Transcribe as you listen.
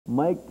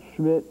Mike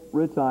Schmidt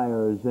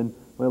retires, and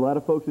well, a lot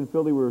of folks in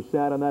Philly were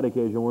sad on that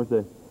occasion, weren't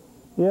they?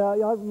 Yeah,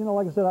 you know,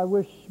 like I said, I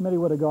wish Schmidt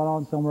would have gone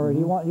on somewhere. He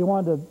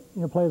wanted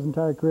to play his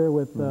entire career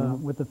with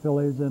the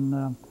Phillies,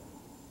 and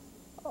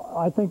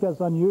I think that's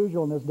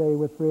unusual in this day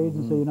with free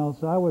agency. You know,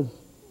 so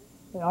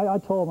I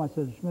told him, I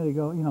said, Schmidt,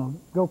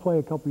 go play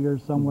a couple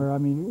years somewhere. I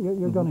mean,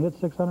 you're going to hit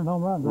 600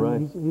 home runs. Right. I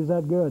mean, he's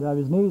that good.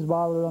 His knees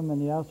bothered him,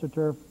 and the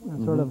AstroTurf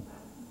sort of,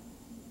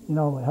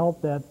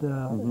 helped that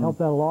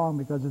along,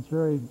 because it's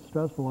very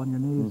stressful on your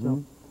knees.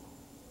 So.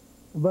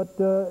 But,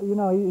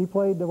 he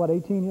played, what,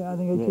 18, I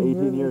think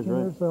 18 years? 18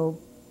 years, so,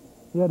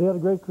 yeah, he had a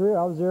great career.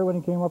 I was there when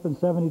he came up in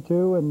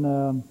 '72,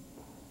 and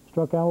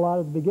struck out a lot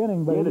at the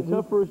beginning. But he had a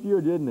tough first year,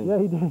 didn't he? Yeah,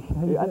 he did.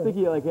 I think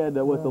he had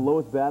the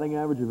lowest batting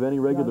average of any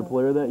regular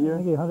player that year. I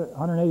think he had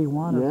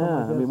 181 or something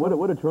like that. I mean, what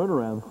a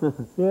turnaround.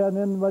 Yeah, and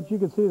then, but you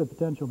could see the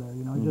potential there.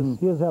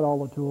 He has had all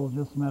the tools,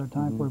 just a matter of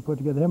time for it to put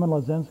together. Him and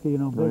Lazinski,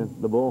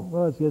 the bull.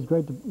 Well, it's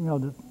great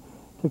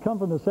to come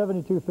from the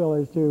 '72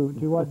 Phillies to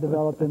what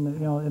developed in the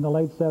in the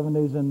late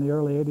 '70s and the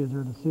early '80s,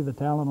 or to see the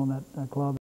talent on that club.